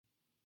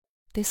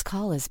This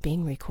call is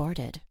being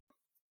recorded.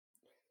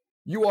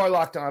 You are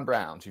Locked On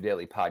Browns, your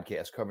daily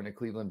podcast covering the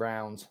Cleveland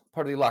Browns,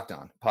 part of the Locked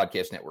On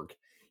Podcast Network,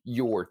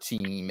 your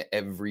team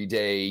every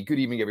day. Good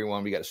evening,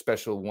 everyone. We got a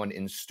special one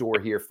in store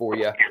here for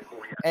you,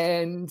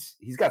 and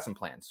he's got some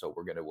plans, so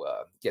we're going to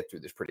get through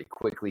this pretty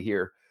quickly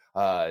here.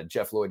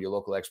 Jeff Lloyd, your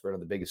local expert on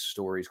the biggest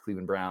stories,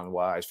 Cleveland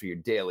Brown-wise, for your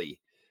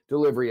daily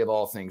delivery of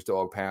all things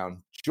Dog Pound.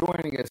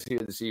 Joining us here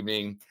this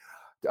evening,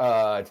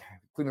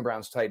 Cleveland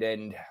Browns tight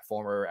end,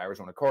 former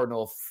Arizona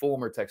Cardinal,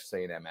 former Texas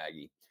A&M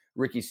Aggie,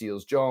 Ricky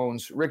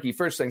Seals-Jones. Ricky,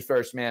 first things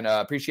first, man,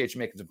 appreciate you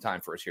making some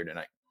time for us here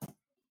tonight.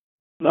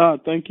 No,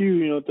 thank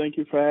you. Thank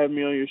you for having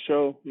me on your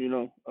show.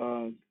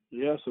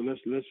 So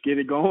let's get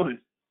it going.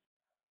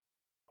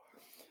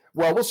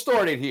 Well, we'll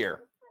start it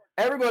here.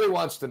 Everybody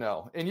wants to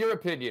know, in your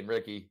opinion,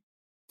 Ricky,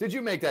 did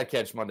you make that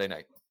catch Monday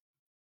night?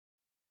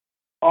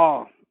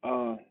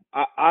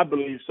 I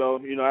believe so.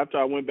 After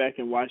I went back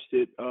and watched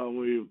it, when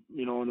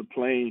we on the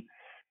plane,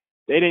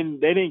 they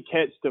didn't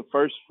catch the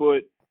first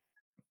foot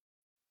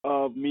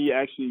of me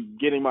actually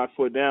getting my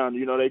foot down.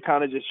 They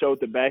kind of just showed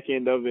the back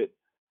end of it.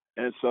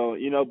 And so,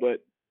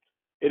 but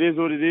it is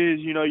what it is.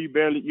 You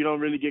don't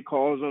really get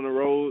calls on the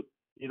road,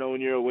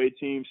 when you're a away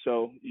team.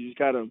 So you just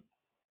gotta,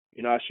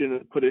 I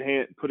shouldn't have put it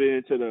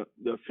into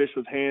the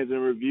official's hands in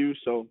review.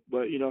 So,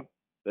 but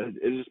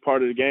it's just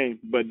part of the game.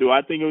 But do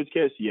I think it was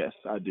catch? Yes,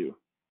 I do.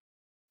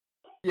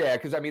 Yeah,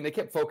 because, they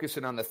kept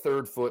focusing on the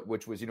third foot,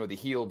 which was, the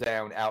heel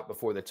down out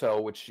before the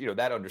toe, which,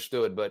 that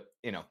understood. But,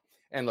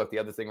 and look, the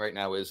other thing right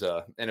now is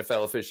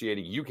NFL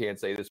officiating. You can't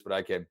say this, but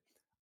I can.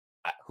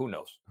 Who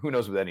knows? Who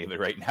knows with any of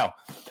it right now?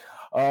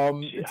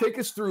 Take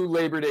us through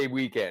Labor Day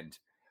weekend.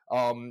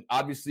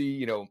 Obviously,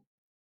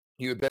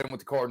 you had been with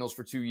the Cardinals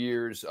for 2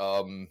 years.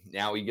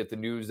 Now you get the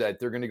news that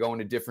they're going to go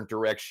in a different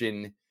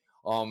direction.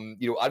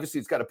 Obviously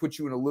it's got to put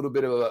you in a little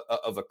bit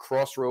of a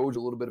crossroads, a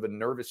little bit of a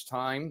nervous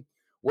time.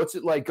 What's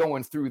it like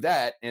going through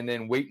that and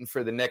then waiting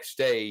for the next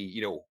day,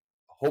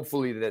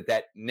 hopefully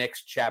that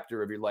next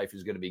chapter of your life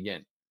is going to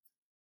begin?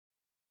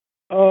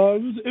 It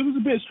was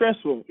a bit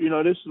stressful.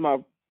 This is my,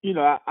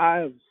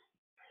 I've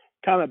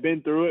kind of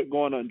been through it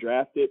going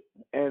undrafted,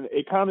 and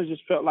it kind of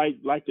just felt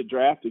like the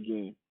draft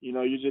again.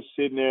 You're just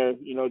sitting there,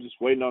 just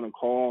waiting on a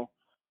call.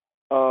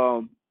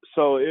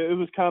 So it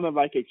was kind of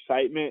like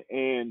excitement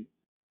and,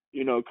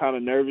 kind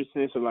of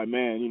nervousness of like,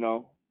 man,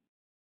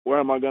 where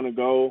am I going to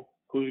go?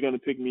 Who's going to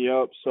pick me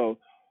up? So,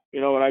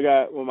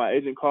 when my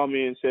agent called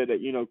me and said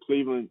that,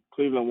 Cleveland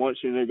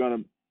wants you and they're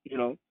going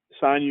to,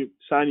 sign you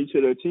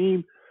to their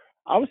team,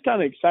 I was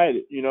kind of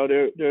excited.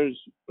 There's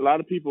a lot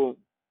of people,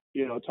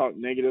 talk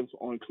negative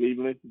on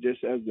Cleveland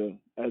just as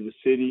a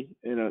city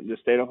in the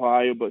state of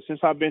Ohio. But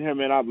since I've been here,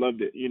 man, I've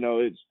loved it.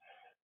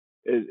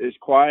 It's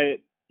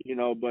quiet,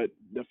 but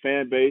the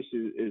fan base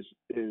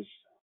is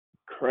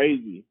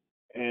crazy.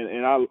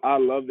 And I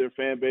love their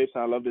fan base.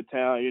 I love the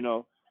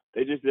town,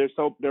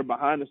 they're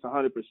behind us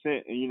 100%.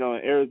 And, in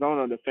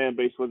Arizona, the fan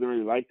base wasn't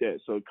really like that.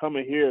 So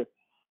coming here,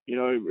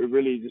 it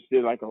really just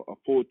did like a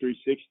full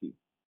 360.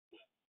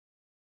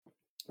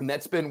 And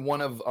that's been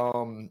one of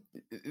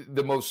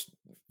the most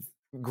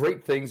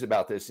great things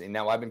about this. And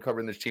now I've been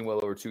covering this team well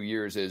over 2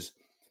 years is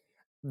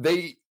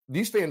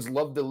these fans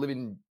love the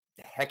living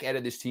heck out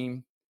of this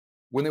team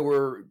when they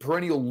were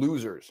perennial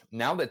losers.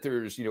 Now that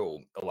there's, a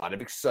lot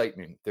of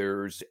excitement,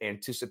 there's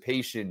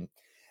anticipation,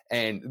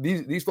 and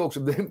these folks,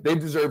 they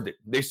deserved it.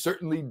 They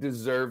certainly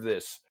deserve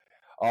this.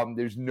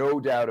 There's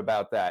no doubt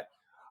about that.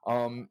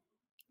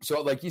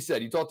 So like you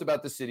said, you talked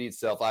about the city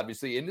itself,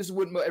 obviously, and this is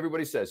what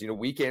everybody says,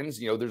 weekends,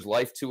 there's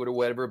life to it or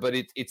whatever, but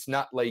it's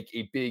not like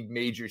a big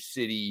major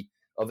city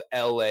of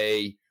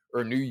LA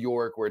or New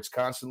York where it's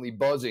constantly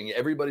buzzing.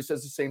 Everybody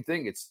says the same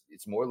thing. It's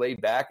more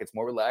laid back, it's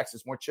more relaxed,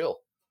 it's more chill.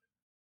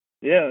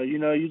 Yeah,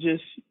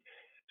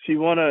 if you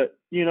want to,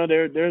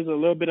 there's a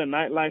little bit of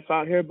nightlife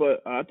out here,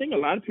 but I think a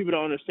lot of people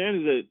don't understand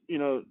is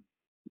that,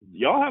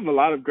 y'all have a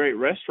lot of great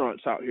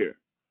restaurants out here.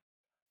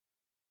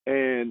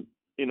 And,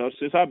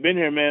 since I've been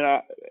here,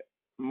 man,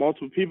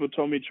 multiple people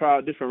told me to try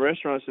out different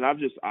restaurants, and I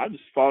just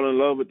fallen in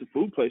love with the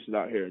food places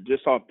out here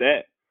just off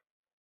that.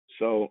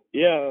 So,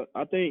 yeah,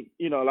 I think,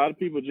 a lot of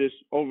people just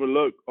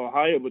overlook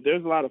Ohio, but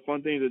there's a lot of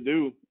fun things to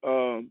do.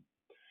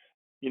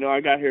 I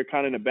got here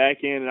kind of in the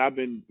back end, and I've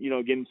been,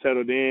 getting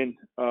settled in.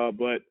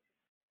 But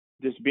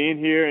just being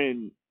here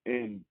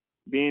and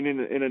being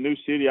in a new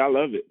city, I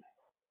love it.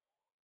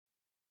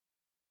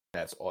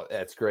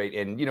 That's great.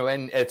 And,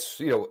 and it's,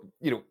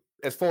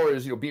 as far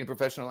as, being a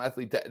professional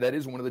athlete, that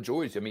is one of the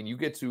joys. You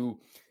get to,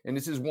 and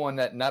this is one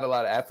that not a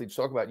lot of athletes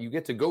talk about, you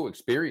get to go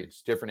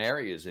experience different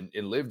areas and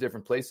live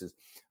different places.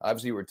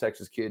 Obviously, you were a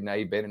Texas kid. Now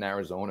you've been in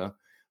Arizona,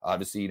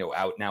 obviously,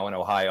 out now in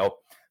Ohio.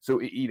 So,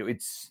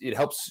 it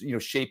helps,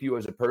 shape you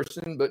as a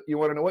person. But you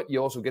want to know what?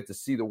 You also get to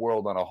see the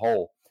world on a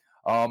whole.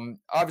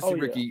 Obviously,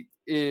 Ricky,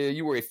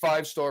 you were a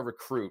 5-star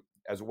recruit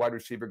as a wide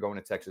receiver going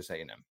to Texas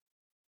A&M.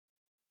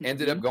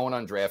 Ended up going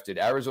undrafted.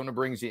 Arizona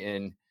brings you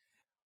in.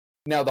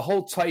 Now, the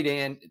whole tight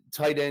end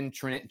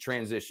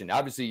transition,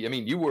 obviously,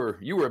 you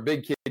were a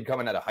big kid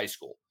coming out of high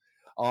school.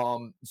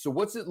 So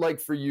what's it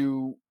like for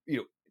you,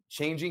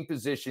 changing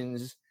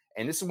positions.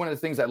 And this is one of the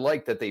things I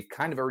like that they've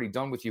kind of already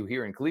done with you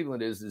here in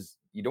Cleveland is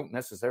you don't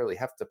necessarily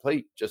have to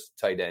play just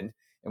tight end.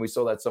 And we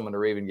saw that some in the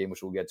Raven game,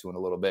 which we'll get to in a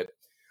little bit.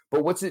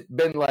 But what's it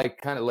been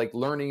like, kind of like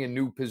learning a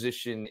new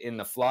position in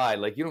the fly?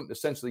 Like you don't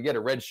essentially get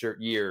a redshirt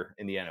year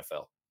in the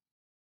NFL.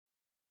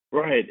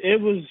 Right. It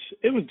was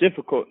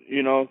difficult,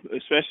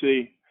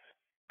 especially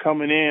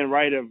coming in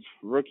right of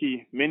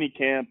rookie mini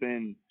camp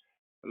and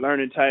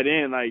learning tight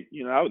end. Like,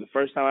 that was the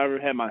first time I ever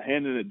had my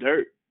hand in the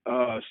dirt.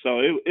 So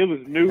it was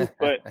new,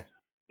 but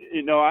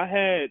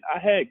I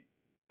had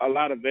a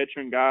lot of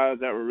veteran guys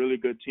that were really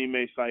good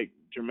teammates, like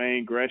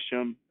Jermaine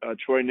Gresham,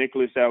 Troy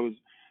Nicholas, that was,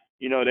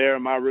 there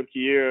in my rookie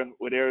year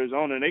with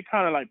Arizona. And they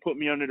kind of like put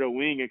me under their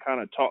wing and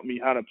kind of taught me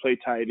how to play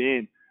tight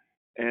end.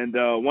 And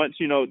once,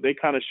 they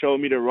kind of showed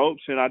me the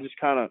ropes, and I just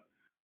kind of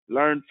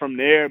learned from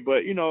there.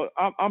 But,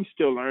 I'm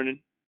still learning.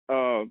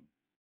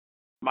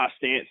 My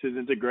stance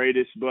isn't the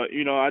greatest, but,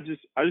 I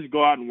just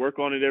go out and work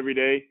on it every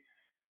day.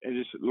 And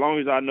just as long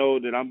as I know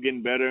that I'm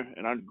getting better,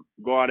 and I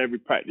go out every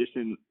practice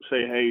and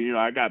say, hey,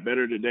 I got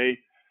better today,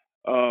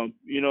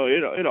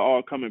 it'll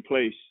all come in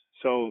place.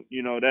 So,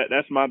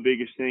 that's my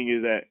biggest thing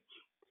is that,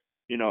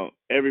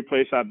 every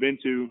place I've been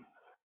to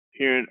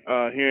here in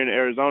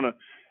Arizona,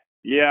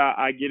 yeah,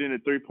 I get in the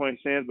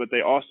 3-point stance, but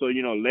they also,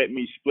 let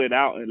me split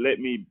out and let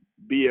me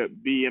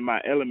be in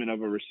my element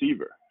of a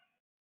receiver.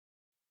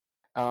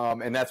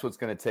 And that's what's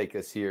going to take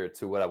us here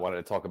to what I wanted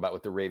to talk about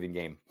with the Raven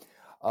game.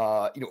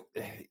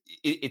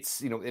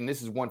 It's, and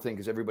this is one thing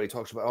because everybody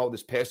talks about, oh,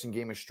 this passing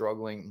game is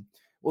struggling.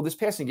 Well, this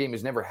passing game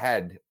has never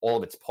had all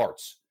of its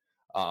parts.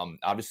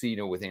 Obviously,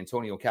 with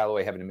Antonio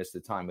Callaway having to miss the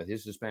time with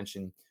his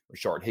suspension,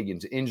 Rashard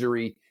Higgins'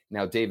 injury,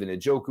 now David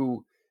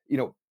Njoku,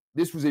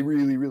 this was a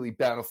really, really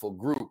bountiful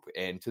group.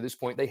 And to this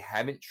point, they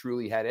haven't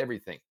truly had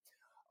everything.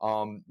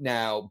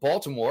 Now,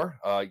 Baltimore,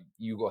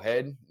 you go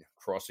ahead,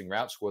 crossing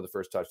route, score the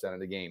first touchdown of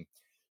the game.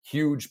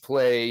 Huge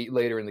play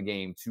later in the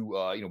game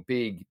to,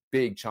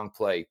 big chunk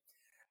play.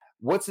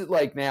 What's it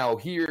like now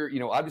here?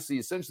 Obviously,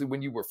 essentially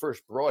when you were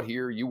first brought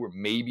here, you were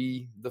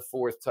maybe the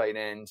fourth tight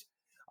end.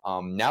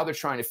 Now they're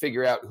trying to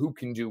figure out who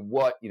can do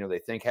what. They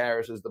think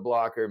Harris is the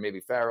blocker. Maybe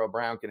Pharaoh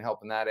Brown can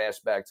help in that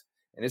aspect.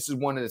 And this is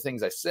one of the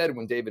things I said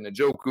when David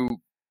Njoku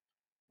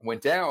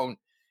went down.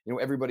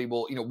 Everybody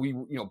will,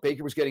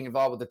 Baker was getting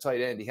involved with the tight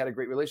end. He had a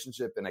great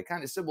relationship. And I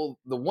kind of said, well,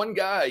 the one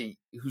guy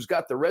who's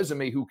got the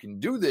resume who can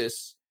do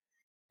this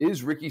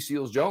is Ricky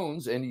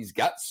Seals-Jones. And he's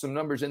got some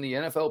numbers in the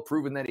NFL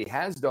proving that he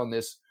has done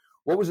this.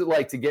 What was it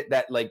like to get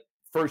that,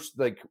 first,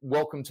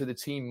 welcome to the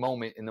team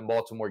moment in the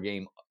Baltimore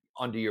game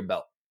under your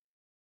belt?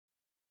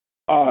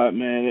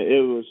 Man,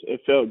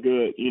 it felt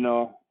good,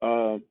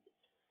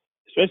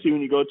 especially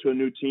when you go to a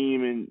new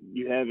team and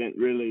you haven't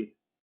really,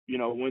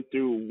 went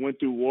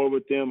through war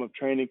with them of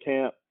training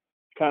camp,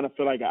 kind of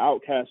feel like an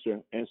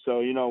outcaster. And so,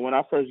 when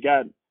I first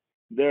got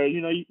there,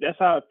 that's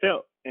how it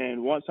felt.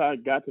 And once I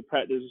got to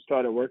practice and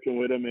started working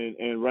with them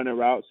and running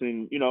routes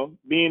and,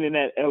 being in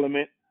that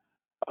element,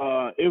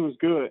 it was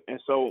good. And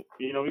so,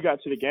 we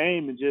got to the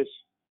game and just,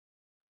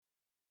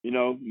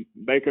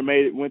 Baker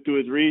went through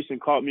his reads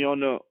and caught me on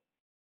the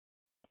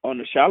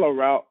shallow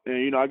route.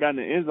 And, I got in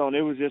the end zone.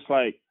 It was just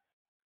like,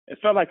 it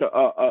felt like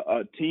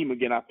a team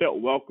again. I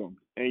felt welcome.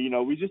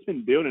 And, we just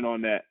been building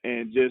on that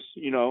and just,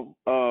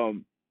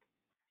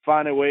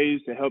 finding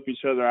ways to help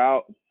each other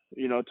out,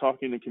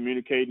 talking and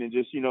communicating and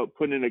just,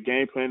 putting in a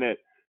game plan that,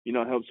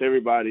 helps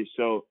everybody.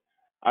 So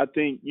I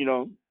think,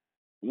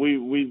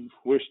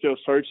 we're still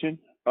searching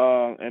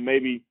and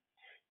maybe,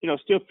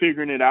 still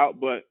figuring it out.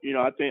 But,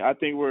 I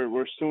think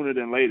we're sooner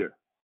than later.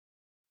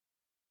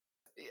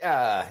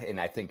 And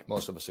I think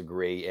most of us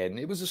agree. And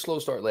it was a slow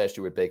start last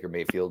year with Baker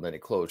Mayfield, and it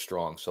closed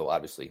strong. So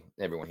obviously,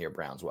 everyone here,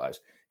 Browns-wise.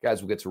 Guys,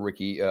 we'll get to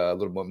Ricky a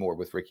little bit more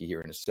with Ricky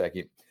here in a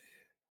second.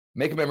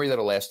 Make a memory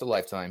that'll last a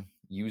lifetime.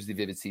 Use the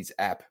Vivid Seats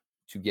app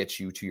to get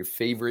you to your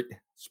favorite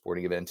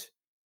sporting event,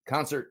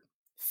 concert,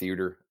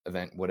 theater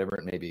event, whatever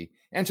it may be.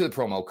 Enter the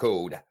promo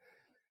code.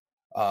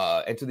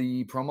 Enter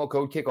the promo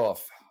code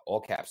KICKOFF,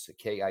 all caps,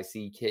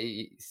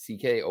 KICKOFF.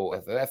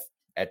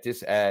 At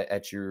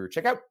your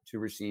checkout to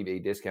receive a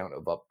discount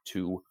of up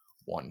to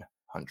 $100.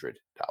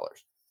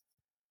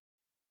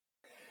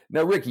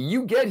 Now, Ricky,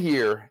 you get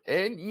here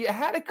and you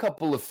had a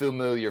couple of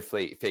familiar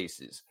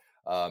faces.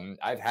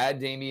 I've had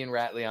Damian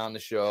Ratley on the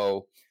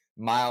show,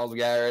 Myles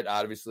Garrett,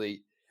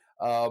 obviously.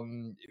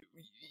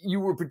 You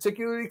were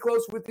particularly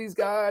close with these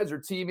guys or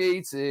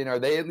teammates, and are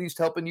they at least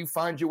helping you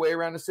find your way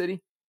around the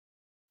city?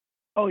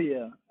 Oh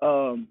yeah.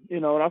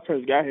 When I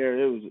first got here,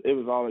 it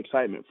was all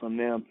excitement from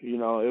them. It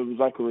was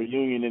like a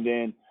reunion, and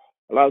then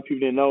a lot of people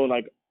didn't know,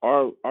 like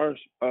our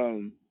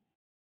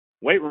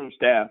weight room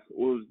staff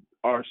was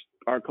our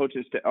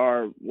coaches,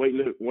 our weight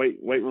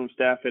room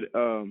staff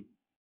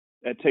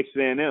at Texas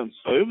A&M.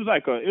 So it was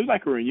like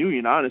a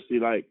reunion, honestly.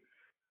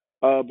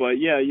 But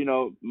yeah,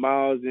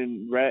 Miles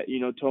and Rat,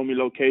 told me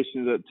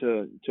locations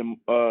to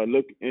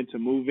look into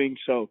moving.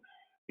 So.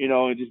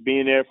 And just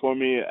being there for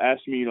me,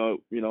 ask me,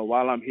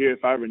 while I'm here,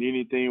 if I ever need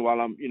anything, while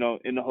I'm,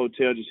 in the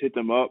hotel, just hit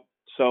them up.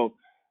 So,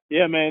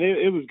 Yeah, man,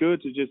 it was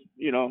good to just,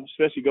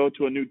 especially go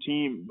to a new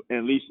team and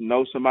at least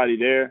know somebody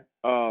there,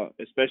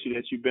 especially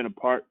that you've been a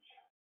part,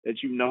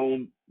 that you've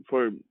known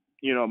for,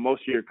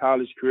 most of your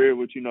college career,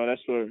 which,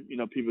 that's where,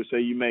 people say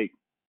you make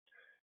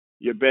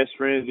your best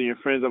friends and your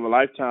friends of a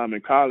lifetime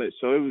in college.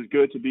 So it was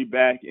good to be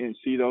back and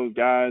see those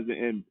guys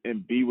and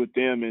be with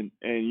them and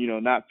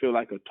not feel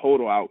like a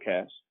total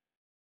outcast.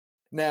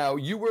 Now,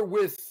 you were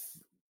with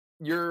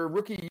your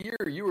rookie year,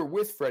 you were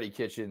with Freddie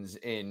Kitchens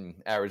in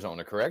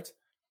Arizona, correct?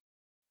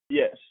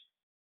 Yes.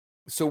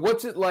 So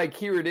what's it like?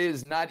 Here it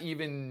is, not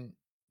even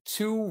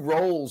 2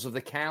 rolls of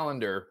the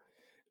calendar,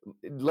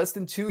 less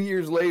than 2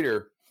 years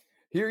later.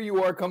 Here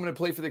you are coming to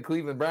play for the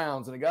Cleveland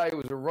Browns, and a guy who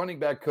was a running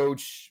back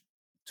coach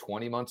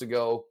 20 months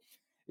ago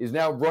is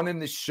now running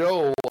the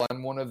show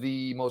on one of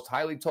the most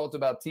highly talked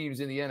about teams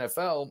in the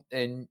NFL,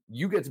 and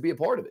you get to be a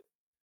part of it.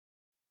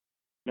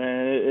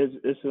 Man,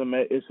 it's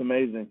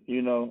amazing.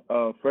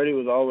 Freddie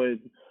was always,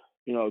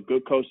 a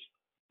good coach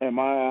in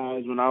my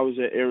eyes when I was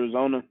at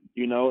Arizona,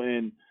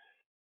 and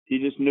he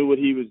just knew what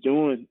he was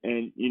doing.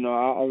 And, I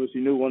obviously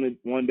knew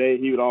one day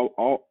he would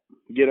all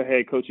get a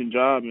head coaching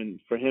job, and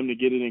for him to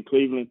get it in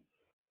Cleveland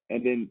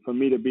and then for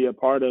me to be a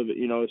part of it,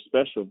 it's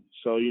special.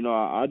 So,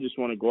 I just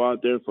want to go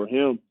out there for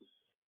him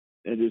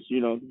and just,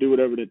 do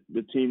whatever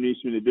the team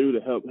needs me to do to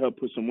help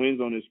put some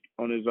wins on his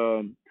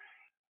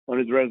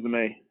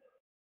resume.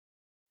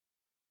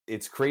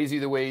 It's crazy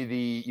the way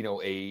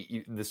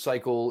the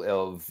cycle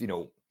of,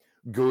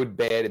 good,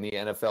 bad in the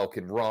NFL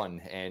can run.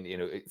 And,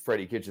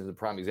 Freddie Kitchens is a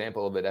prime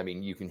example of it. I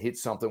mean, you can hit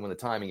something when the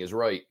timing is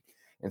right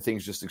and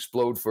things just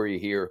explode for you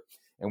here.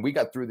 And we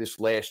got through this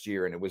last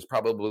year, and it was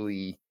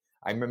probably,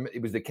 I remember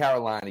it was the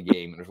Carolina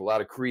game, and there's a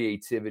lot of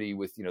creativity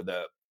with,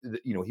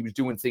 he was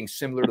doing things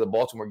similar to the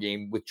Baltimore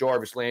game with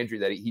Jarvis Landry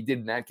that he did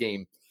in that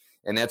game.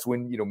 And that's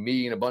when,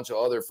 me and a bunch of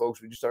other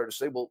folks, we just started to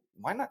say, well,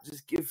 why not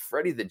just give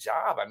Freddie the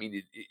job? I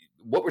mean,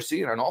 what we're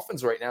seeing on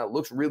offense right now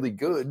looks really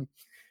good.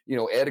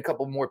 Add a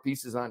couple more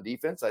pieces on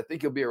defense. I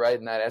think he'll be all right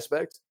in that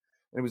aspect.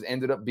 And it was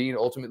ended up being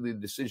ultimately the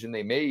decision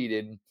they made.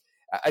 And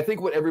I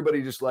think what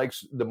everybody just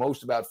likes the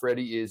most about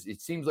Freddie is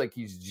it seems like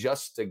he's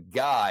just a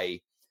guy.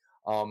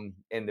 And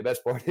the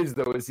best part is,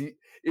 though, is it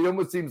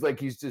almost seems like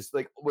he's just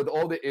like with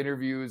all the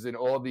interviews and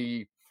all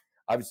the,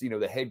 obviously,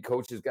 the head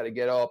coach has got to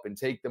get up and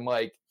take the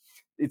mic.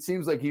 It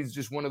seems like he's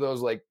just one of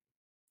those, like,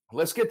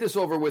 let's get this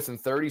over with in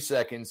 30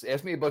 seconds.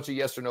 Ask me a bunch of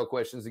yes or no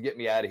questions to get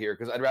me out of here,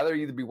 because I'd rather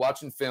either be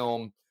watching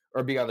film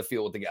or be on the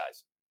field with the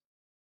guys.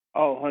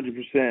 Oh,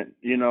 100%.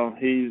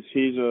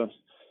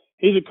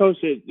 He's a coach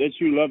that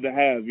you love to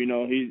have.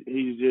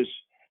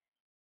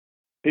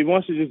 He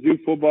wants to just do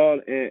football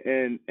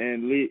and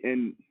lead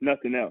and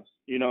nothing else.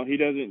 He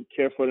doesn't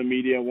care for the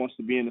media, wants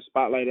to be in the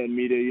spotlight of the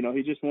media.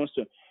 He just wants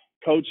to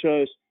coach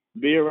us,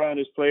 be around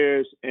his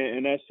players,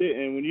 and that's it.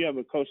 And when you have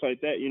a coach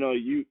like that,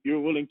 you're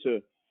willing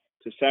to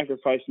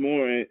sacrifice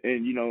more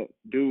and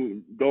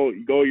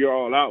go your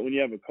all out when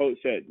you have a coach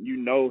that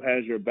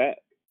has your back.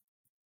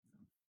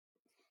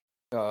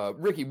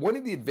 Ricky, one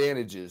of the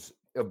advantages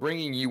of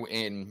bringing you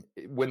in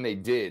when they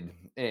did,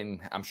 and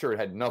I'm sure it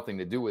had nothing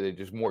to do with it,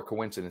 just more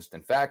coincidence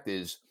than fact,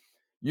 is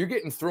you're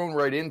getting thrown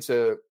right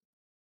into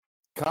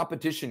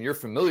competition you're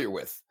familiar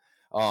with.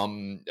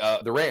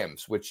 The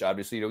Rams, which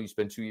obviously, you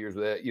spent 2 years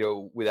with,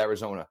 with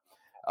Arizona,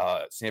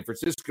 San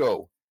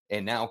Francisco,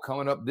 and now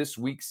coming up this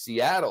week,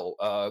 Seattle.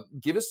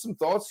 Give us some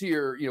thoughts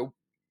here.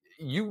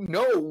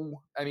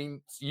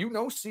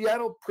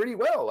 Seattle pretty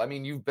well. I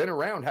mean, you've been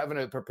around having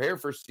to prepare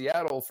for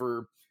Seattle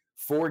for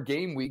 4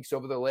 game weeks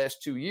over the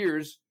last 2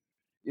 years.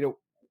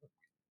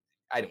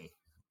 I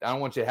don't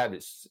want you to have to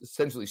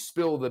essentially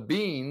spill the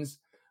beans,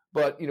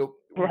 but,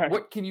 right.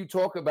 What can you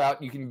talk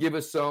about? You can give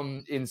us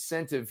some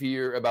incentive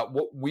here about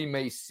what we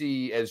may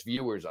see as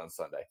viewers on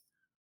Sunday.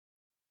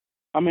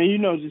 I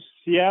mean, just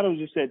Seattle's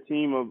just that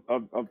team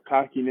of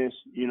cockiness,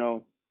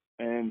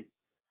 and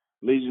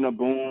Legion of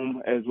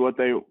Boom as what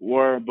they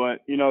were, but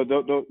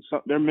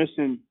they're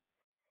missing.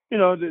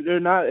 They're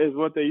not as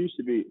what they used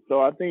to be.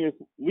 So I think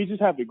we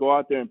just have to go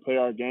out there and play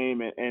our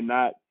game and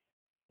not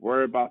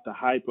worry about the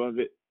hype of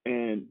it,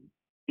 and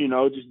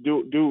just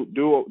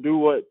do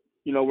what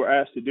we're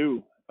asked to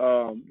do.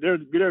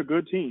 They're a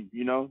good team.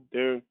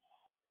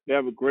 They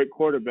have a great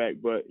quarterback,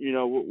 but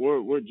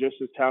we're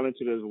just as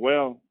talented as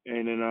well,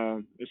 and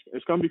then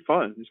it's gonna be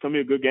fun. It's gonna be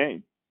a good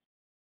game.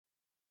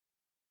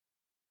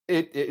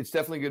 It's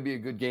definitely going to be a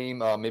good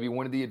game. Maybe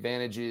one of the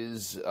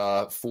advantages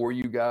for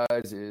you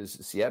guys is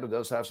Seattle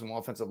does have some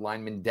offensive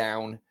linemen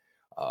down.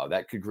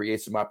 That could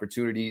create some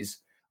opportunities.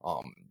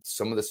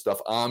 Some of the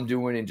stuff I'm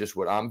doing and just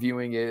what I'm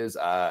viewing is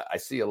I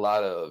see a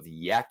lot of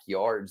yak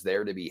yards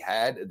there to be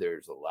had.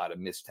 There's a lot of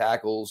missed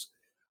tackles.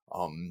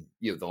 The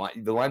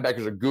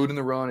linebackers are good in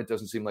the run. It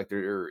doesn't seem like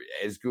they're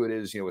as good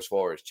as, as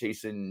far as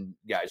chasing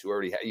guys who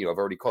already have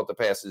already caught the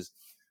passes,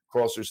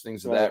 crossers,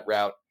 things of that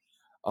route.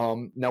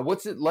 Now,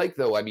 what's it like,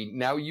 though? I mean,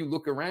 now you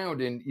look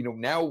around and,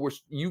 now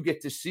you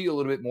get to see a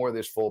little bit more of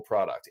this full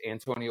product.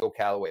 Antonio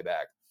Callaway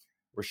back,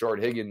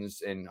 Rashard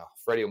Higgins, and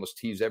Freddie almost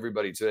teased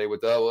everybody today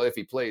with, well, if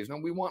he plays. No,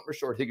 we want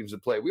Rashard Higgins to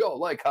play. We all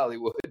like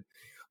Hollywood.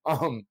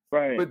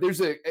 Right. But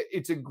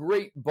it's a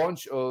great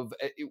bunch of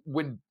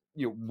when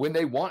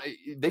they want,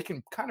 they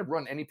can kind of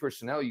run any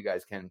personnel you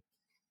guys can.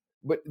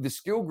 But the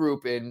skill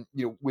group and,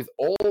 with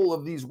all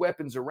of these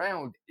weapons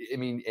around, I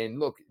mean, and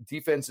look,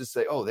 defenses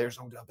say, oh, there's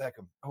Odell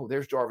Beckham. Oh,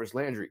 there's Jarvis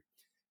Landry.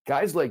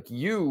 Guys like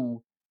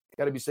you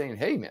got to be saying,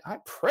 hey, man, I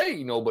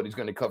pray nobody's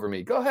going to cover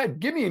me. Go ahead.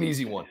 Give me an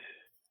easy one.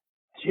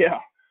 Yeah.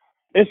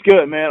 It's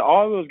good, man.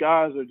 All those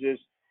guys are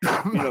just,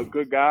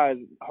 good guys,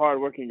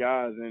 hardworking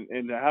guys.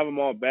 And to have them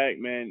all back,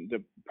 man,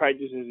 the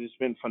practices has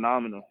been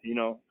phenomenal,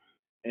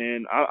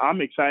 And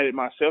I'm excited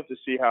myself to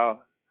see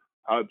how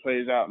it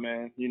plays out,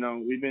 man.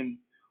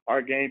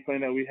 Our game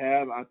plan that we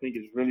have, I think,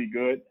 is really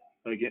good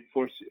again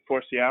for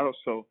Seattle.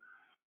 So,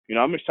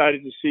 I'm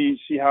excited to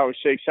see how it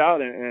shakes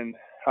out and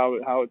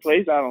how it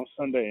plays out on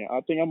Sunday. I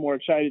think I'm more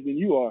excited than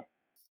you are.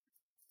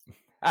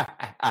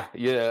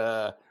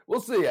 Yeah,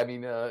 we'll see. I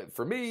mean,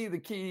 for me, the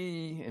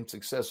key and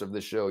success of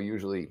this show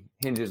usually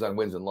hinges on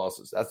wins and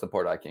losses. That's the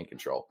part I can't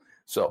control.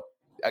 So,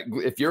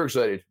 if you're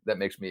excited, that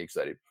makes me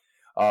excited.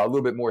 A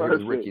little bit more here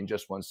with Ricky in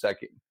just 1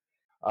 second.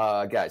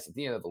 Guys, at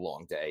the end of the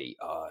long day,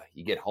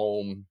 you get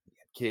home, you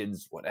have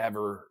kids,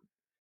 whatever.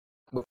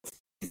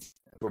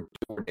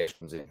 DoorDash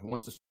comes in. Who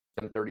wants to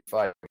spend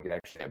 $35? We could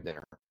actually have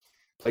dinner.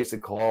 Place a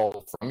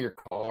call from your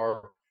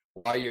car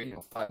while you're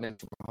 5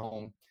 minutes from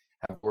home.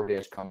 Have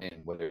DoorDash come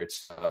in, whether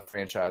it's a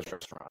franchise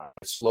restaurant,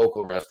 it's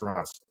local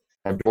restaurants.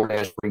 Have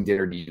DoorDash bring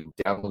dinner to you.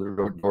 Download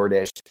the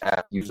DoorDash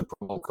app. Use the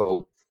promo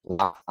code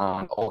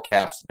LOCKEDON, all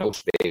caps, no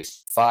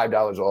space.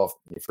 $5 off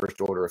your first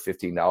order of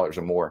 $15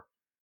 or more.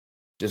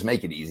 Just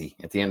make it easy.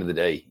 At the end of the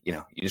day,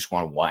 you just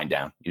want to wind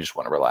down. You just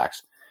want to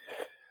relax.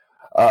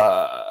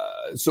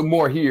 So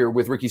more here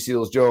with Ricky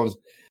Seals-Jones.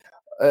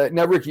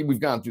 Now, Ricky, we've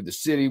gone through the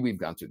city, we've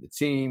gone through the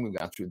team, we've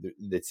gone through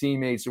the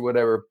teammates or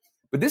whatever.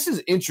 But this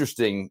is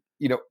interesting,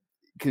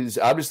 because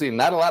obviously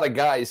not a lot of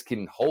guys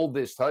can hold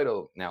this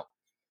title now.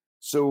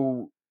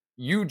 So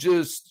you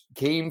just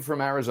came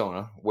from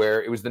Arizona,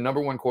 where it was the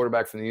number one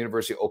quarterback from the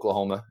University of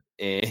Oklahoma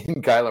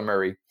in Kyler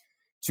Murray,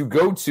 to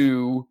go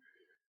to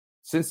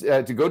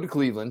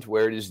Cleveland,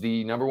 where it is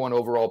the number one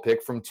overall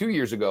pick from 2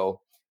 years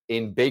ago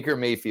in Baker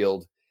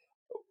Mayfield.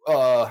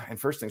 And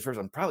first things first,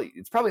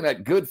 it's probably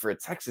not good for a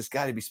Texas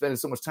guy to be spending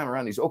so much time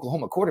around these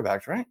Oklahoma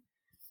quarterbacks, right?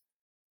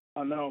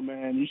 I know,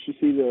 man. You should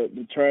see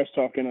the trash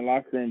talk in the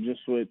locker room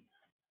just with,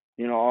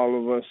 all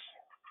of us.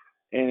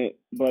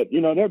 But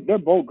they're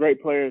both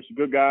great players,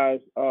 good guys.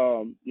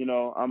 I'm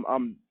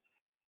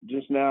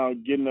just now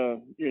getting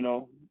to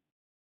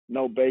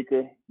know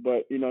Baker,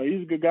 but he's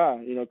a good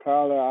guy.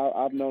 Kyler,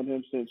 I've known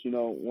him since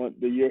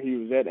the year he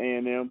was at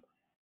A&M.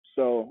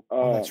 So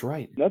that's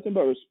right. Nothing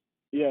but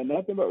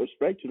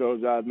respect to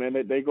those guys, man.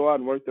 They go out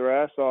and work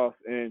their ass off,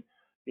 and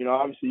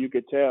obviously you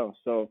could tell.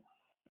 So.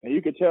 And you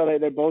could tell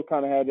they both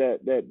kind of have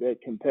that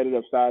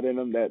competitive side in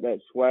them, that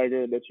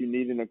swagger that you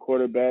need in a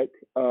quarterback.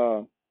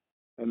 And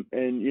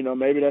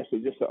maybe that's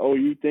just an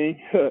OU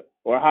thing,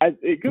 or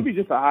it could be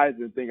just a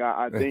Heisman thing.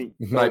 I think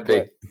might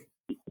be.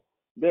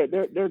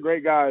 They're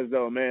great guys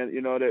though, man.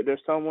 They're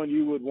someone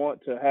you would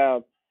want to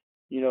have,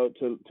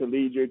 to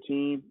lead your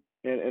team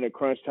in a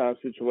crunch time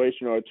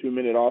situation or a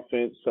 2-minute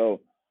offense.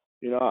 So,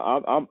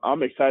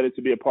 I'm excited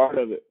to be a part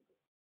of it.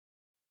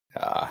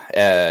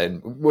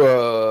 And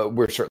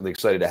we're certainly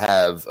excited to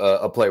have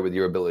a player with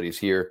your abilities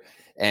here.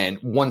 And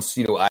once,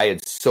 I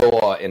had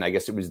saw, and I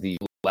guess it was the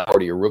part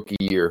of your rookie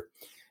year,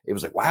 it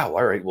was like, wow,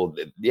 all right, well,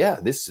 yeah,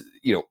 this,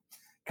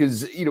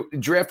 because,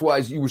 draft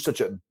wise, you were such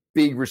a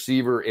big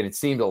receiver, and it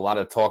seemed a lot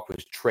of talk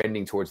was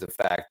trending towards the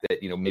fact that,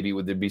 maybe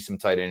would there be some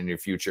tight end in your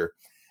future.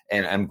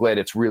 And I'm glad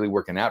it's really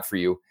working out for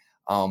you.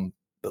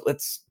 But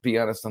let's be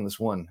honest on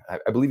this one.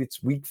 I believe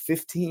it's week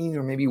 15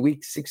 or maybe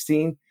week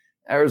 16.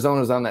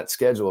 Arizona's on that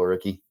schedule,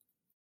 Ricky.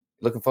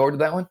 Looking forward to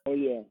that one? Oh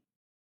yeah,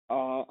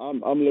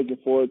 I'm looking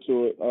forward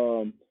to it.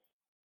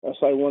 That's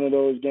like one of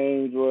those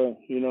games where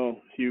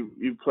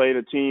you played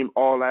a team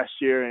all last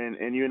year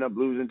and you end up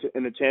losing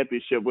in the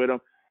championship with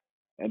them,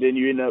 and then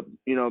you end up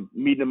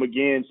meeting them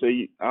again. So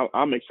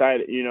I'm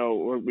excited.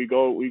 We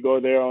go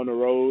there on the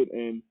road,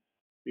 and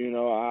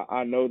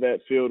I know that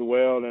field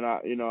well, and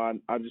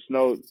I just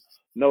know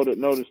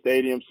the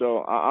stadium.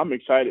 So I'm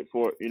excited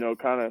for it.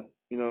 Kind of.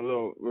 A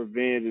little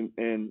revenge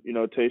and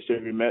taste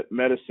of your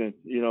medicine,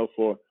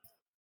 for,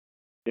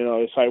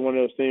 it's like one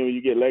of those things when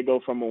you get let go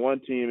from one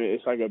team,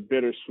 it's like a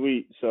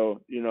bittersweet.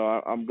 So,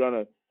 I'm going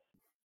to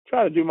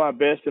try to do my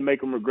best to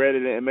make them regret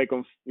it and make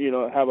them,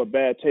 have a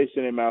bad taste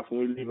in their mouth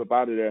when we leave up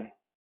out of there.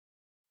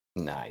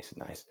 Nice.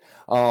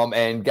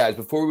 And guys,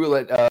 before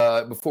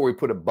we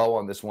put a bow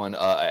on this one,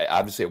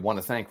 I want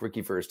to thank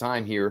Ricky for his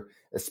time here,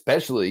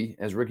 especially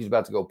as Ricky's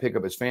about to go pick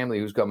up his family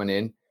who's coming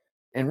in.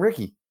 And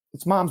Ricky,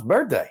 it's Mom's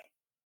birthday.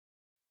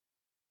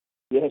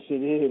 Yes, it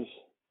is.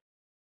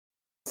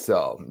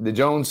 So the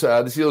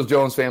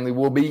Seals-Jones family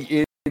will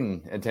be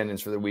in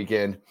attendance for the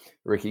weekend.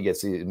 Ricky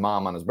gets his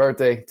mom on his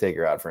birthday, take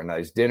her out for a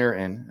nice dinner.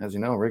 And as you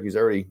know, Ricky's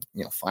already,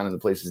 finding the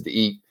places to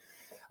eat.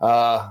 Where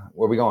are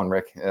we going,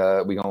 Rick?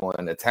 We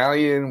going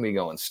Italian? We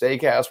going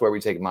steakhouse? Where are we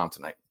taking Mom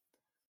tonight?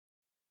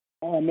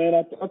 Oh man,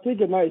 I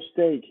think a nice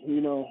steak.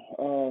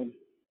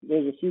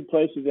 There's a few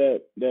places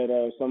that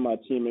some of my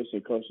teammates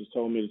and coaches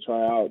told me to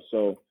try out.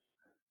 So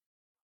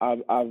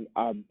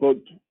I've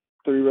booked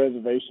 3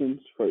 reservations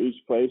for each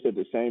place at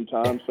the same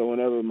time. So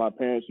whenever my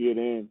parents get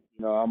in,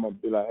 I'm gonna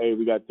be like, hey,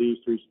 we got these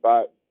 3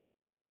 spots,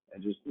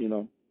 and just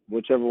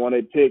whichever one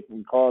they pick,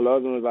 and call the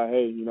other ones like,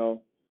 hey,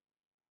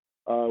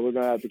 we're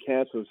gonna have to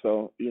cancel.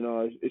 So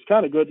it's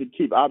kind of good to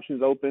keep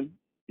options open.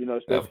 Of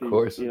Especially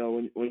course.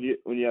 when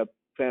you have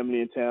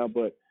family in town.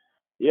 But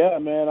yeah,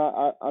 man,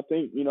 I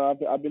think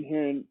I've been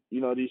hearing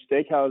these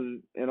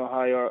steakhouses in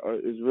Ohio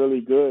is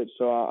really good.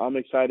 So I'm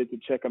excited to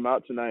check them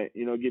out tonight.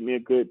 Get me a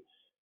good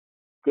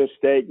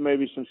steak,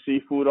 maybe some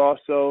seafood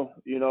also.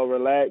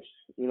 Relax.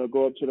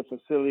 Go up to the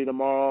facility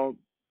tomorrow.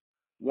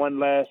 One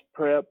last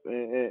prep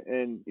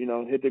and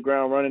hit the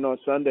ground running on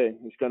Sunday.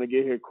 It's gonna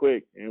get here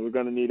quick, and we're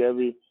gonna need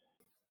every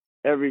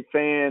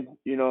fan,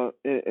 in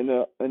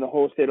the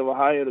whole state of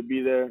Ohio to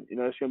be there.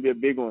 It's going to be a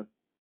big one.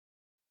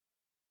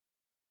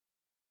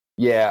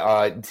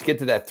 Yeah, to get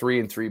to that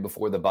 3-3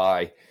 before the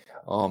bye,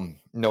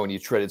 knowing you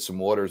treaded some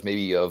waters,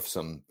 maybe of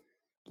some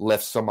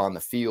left some on the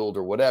field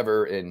or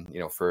whatever, and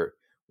for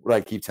what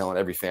I keep telling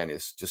every fan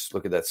is just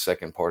look at that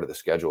second part of the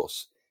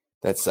schedules,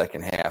 that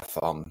second half.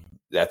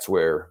 That's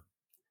where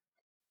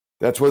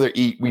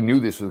we knew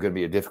this was going to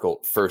be a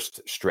difficult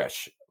first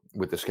stretch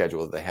with the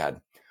schedule that they had.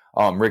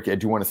 Rick, I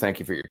do want to thank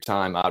you for your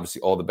time.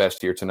 Obviously, all the best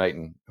here tonight.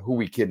 And who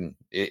we kidding?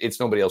 It's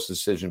nobody else's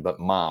decision but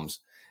Mom's.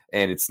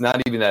 And it's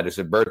not even that it's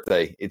a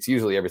birthday. It's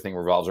usually everything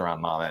revolves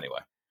around Mom anyway.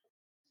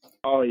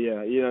 Oh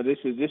yeah, this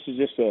is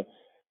just a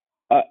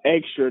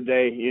extra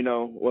day.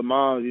 With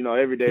Mom,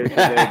 every day is a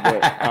day.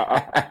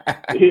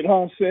 But you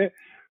know what I'm saying.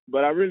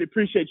 But I really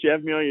appreciate you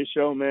having me on your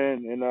show,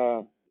 man. And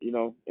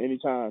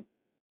anytime.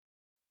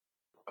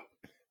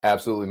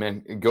 Absolutely,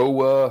 man.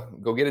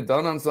 Go get it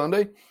done on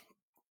Sunday.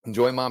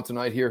 Enjoy Mom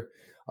tonight here.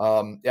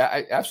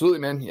 Absolutely,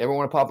 man. Everyone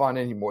want to pop on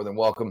in, you're more than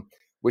welcome.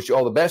 Wish you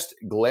all the best.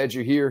 Glad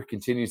you're here.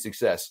 Continued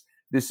success.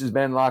 This has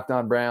been Locked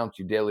On Browns,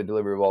 your daily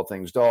delivery of all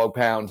things Dog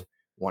Pound.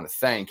 Want to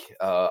thank,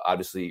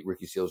 obviously,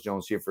 Ricky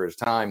Seals-Jones here for his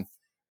time.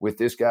 With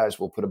this, guys,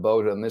 we'll put a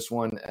bow on this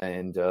one.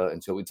 And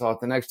until we talk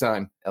the next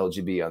time,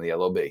 LGB on the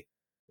LOB.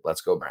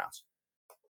 Let's go, Browns.